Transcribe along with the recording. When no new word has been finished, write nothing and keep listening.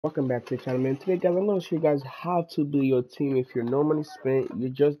Welcome back to the channel, man. Today, guys, I'm going to show you guys how to build your team. If you're no money spent,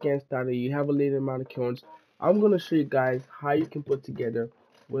 you're just getting started, you have a limited amount of coins, I'm going to show you guys how you can put together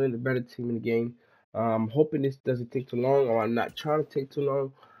one of the better team in the game. I'm hoping this doesn't take too long, or I'm not trying to take too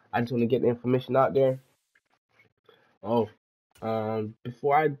long. I just want to get the information out there. Oh,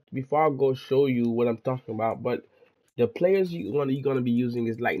 before I go show you what I'm talking about, but the players you're gonna be using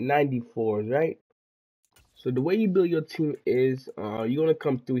is like 94s, right? So the way you build your team is you're gonna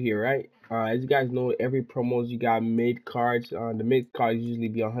come through here, right? As you guys know, every promos you got mid cards. The mid cards usually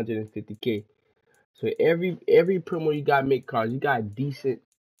be 150k. So every promo you got mid cards, you got decent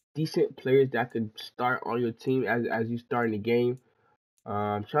players that could start on your team as you start in the game.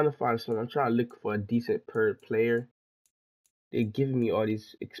 I'm trying to find some. I'm trying to look for a decent per player. They're giving me all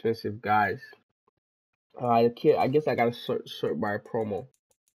these expensive guys. I guess I gotta sort by promo.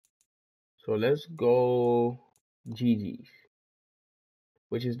 So let's go GG's,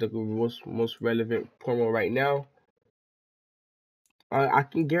 which is the most relevant promo right now. I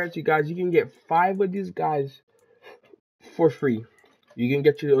can guarantee you guys, you can get 5 of these guys for free. You can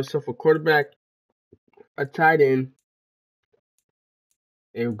get yourself a quarterback, a tight end,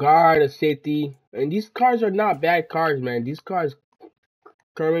 a guard, a safety, and these cards are not bad cards, man. These cards,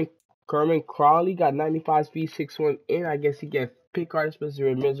 Kerman Kerman Crawley got 95 speed, 6'1", and I guess he get pick card for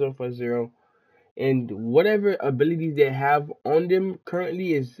 0, middle for 0. And whatever abilities they have on them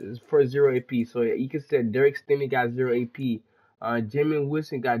currently is for 0 AP. So you can say Derek Stingley got 0 AP. Jamin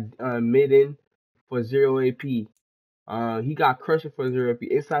Wilson got mid-in for 0 AP. He got Crusher for 0 AP.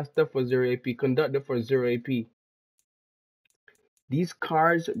 Inside Stuff for 0 AP. Conductor for 0 AP. These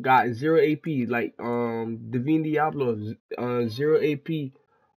cards got 0 AP. Like Divine Diablo, 0 AP.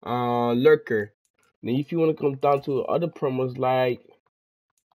 Lurker. Then if you want to come down to other promos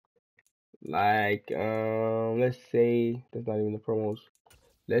let's say that's not even the promos.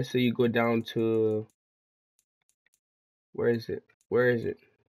 Let's say you go down to where is it? Where is it?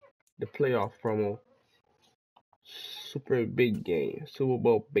 The playoff promo. Super big game. Super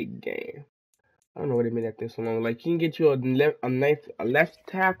Bowl big game. I don't know what they made that thing so long. Like you can get you a left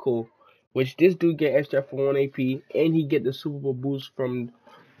tackle, which this dude get extra for 1 AP, and he get the Super Bowl boost from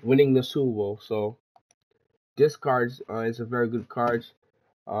winning the Super Bowl. So this card is a very good card.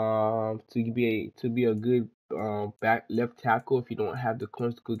 To be a good back left tackle. If you don't have the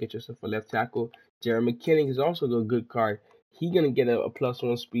coins to go get yourself a left tackle, Jerry McKinnon is also a good card. He gonna get a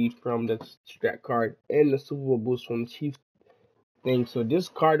 +1 speed from the strat card and the Super Bowl boost from the Chiefs thing. So this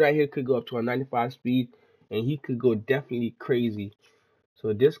card right here could go up to a 95 speed, and he could go definitely crazy.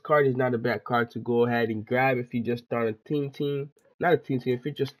 So this card is not a bad card to go ahead and grab if you just start a team. Not a team. If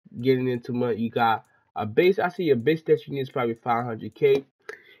you're just getting into money, you got a base. I see a base that you need is probably 500k.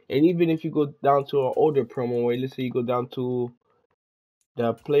 And even if you go down to an older promo, where let's say you go down to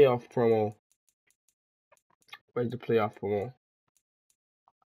the playoff promo. Where's the playoff promo?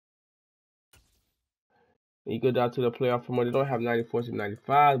 You go down to the playoff promo. They don't have 94s and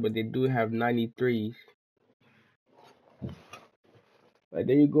 95, but they do have 93s. Like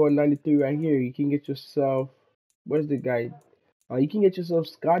there you go, 93 right here. You can get yourself. Where's the guy? You can get yourself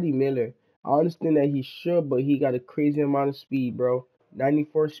Scotty Miller. I understand that he should, but he got a crazy amount of speed, bro.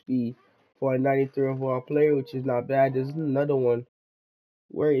 94 speed for a 93 overall player, which is not bad. There's another one.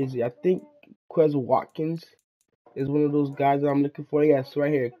 Where is he? I think Quez Watkins is one of those guys that I'm looking for. Yes,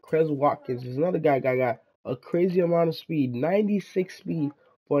 right here. Quez Watkins is another guy got a crazy amount of speed. 96 speed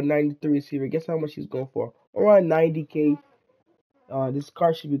for a 93 receiver. Guess how much he's going for? Around 90k. This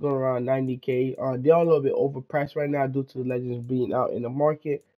car should be going around 90k. They're a little bit overpriced right now due to the legends being out in the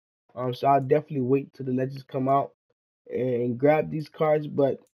market. So I'll definitely wait till the legends come out and grab these cards.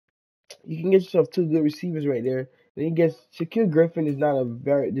 But you can get yourself 2 good receivers right there. Then you get Shaquille Griffin is not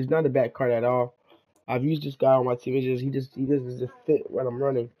a bad card at all. I've used this guy on my team. He doesn't fit when I'm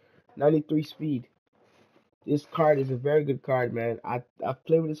running. 93 speed. This card is a very good card, man. I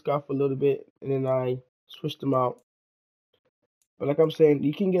played with this card for a little bit and then I switched him out. But like I'm saying,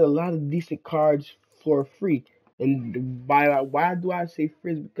 you can get a lot of decent cards for free. And why do I say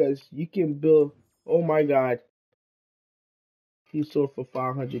free? Is because you can build. Oh my God, he sold for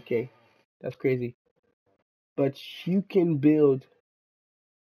 500k. That's crazy. But you can build.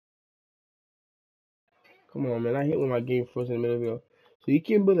 Come on, man. I hate when my game frozen in the middle of it. So you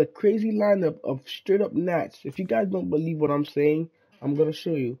can build a crazy lineup of straight up Nats. If you guys don't believe what I'm saying, I'm gonna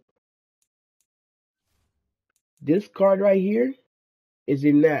show you. This card right here is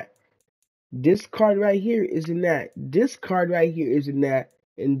a Nat. This card right here is a Nat. This card right here is a Nat.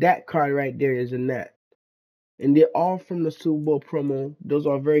 And that card right there is a Nat. And they're all from the Super Bowl promo. Those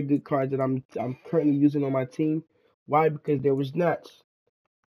are very good cards that I'm currently using on my team. Why? Because there was Nats.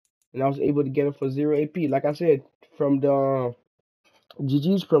 and I was able to get them for 0 AP. Like I said, from the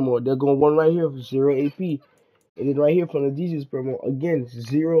GG's promo, they're going one right here for 0 AP, and then right here from the GG's promo again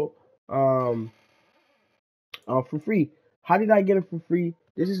 0 um for free. How did I get it for free?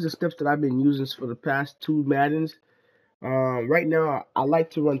 This is the steps that I've been using for the past 2 Maddens. Right now I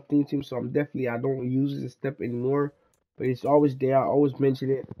like to run theme team, so I don't use this step anymore, but it's always there. I always mention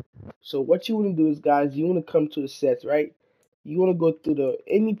it. So what you want to do is, guys, you want to come to the sets, right? You want to go through the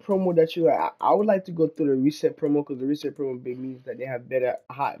any promo that you. I would like to go through the reset promo because the reset promo means that they have better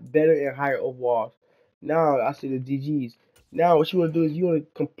and higher overalls. Now I see the GGs. Now what you want to do is you want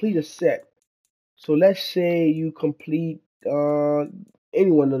to complete a set. So let's say you complete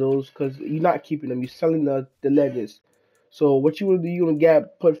any one of those because you're not keeping them. You're selling the legends. So what you want to do, you want to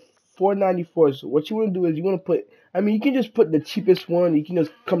put 494. So what you want to do is you want to put. I mean, you can just put the cheapest one. You can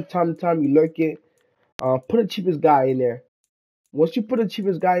just come time to time you lurk it. Put the cheapest guy in there. Once you put the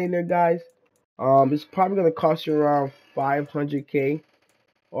cheapest guy in there, guys, it's probably gonna cost you around 500K,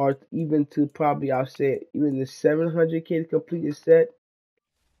 or even to probably I'll say even the 700K to complete your set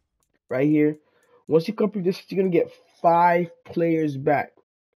right here. Once you complete this, you're gonna get 5 players back,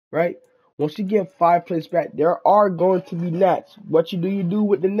 right? Once you get 5 players back, there are going to be nats. What you do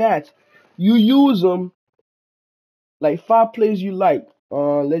with the nats? You use them like 5 players you like.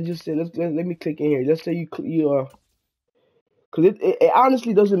 Let's just say let me click in here. Let's say because it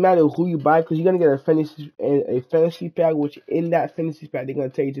honestly doesn't matter who you buy because you're gonna get a fantasy pack, which in that fantasy pack they're gonna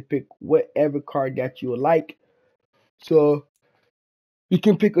tell you to pick whatever card that you would like. So you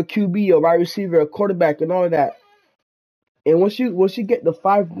can pick a QB, a wide receiver, a quarterback, and all of that. And once you get the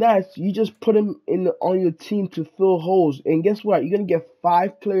 5 nats, you just put them on your team to fill holes. And guess what? You're gonna get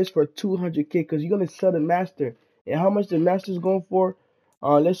 5 players for 200K because you're gonna sell the master. And how much the master's going for?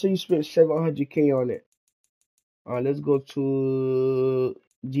 Let's say you spent 700K on it. Let's go to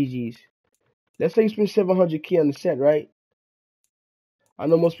GG's. Let's say you spend 700K on the set, right? I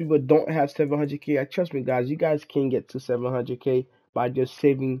know most people don't have 700K. Trust me, guys, you guys can get to 700K by just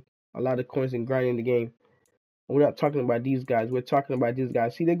saving a lot of coins and grinding the game. We're not talking about these guys. We're talking about these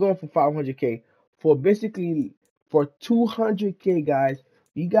guys. See, they're going for 500K. For 200K, guys,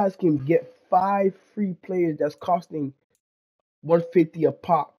 you guys can get 5 free players that's costing 150 a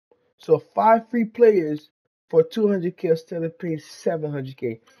pop. So 5 free players for 200K instead of paying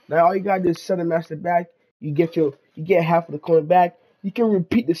 700K. Now all you gotta do is sell the master back. You get half of the coin back. You can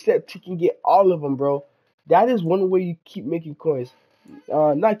repeat the step. You can get all of them, bro. That is one way you keep making coins.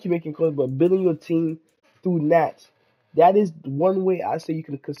 Not keep making coins, but building your team through nats. That is one way I say you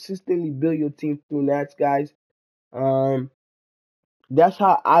can consistently build your team through nats, guys. Um, that's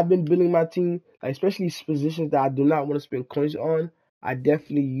how I've been building my team, like especially positions that I do not want to spend coins on. I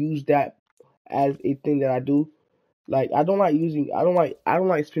definitely use that as a thing that I do. Like I don't like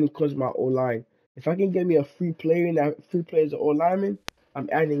spending coins on my O line. If I can get me a free player and that free player is an O lineman, I'm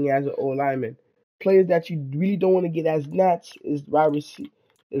adding it as an O lineman. Players that you really don't want to get as nats is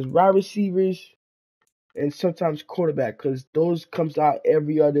wide receivers and sometimes quarterback because those comes out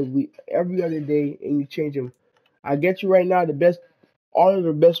every other week, every other day, and you change them. I get you right now. All of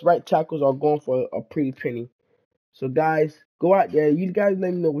the best right tackles are going for a pretty penny. So guys, go out there. You guys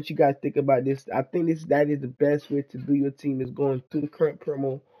let me know what you guys think about this. I think that is the best way to do your team is going through the current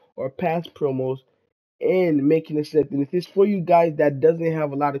promo or past promos and making a set. And if it's for you guys that doesn't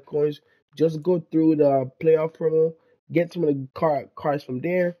have a lot of coins, just go through the playoff promo, get some of the cards from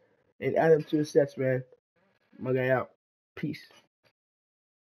there, and add them to the sets, man. My guy out. Peace.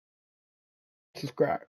 Subscribe.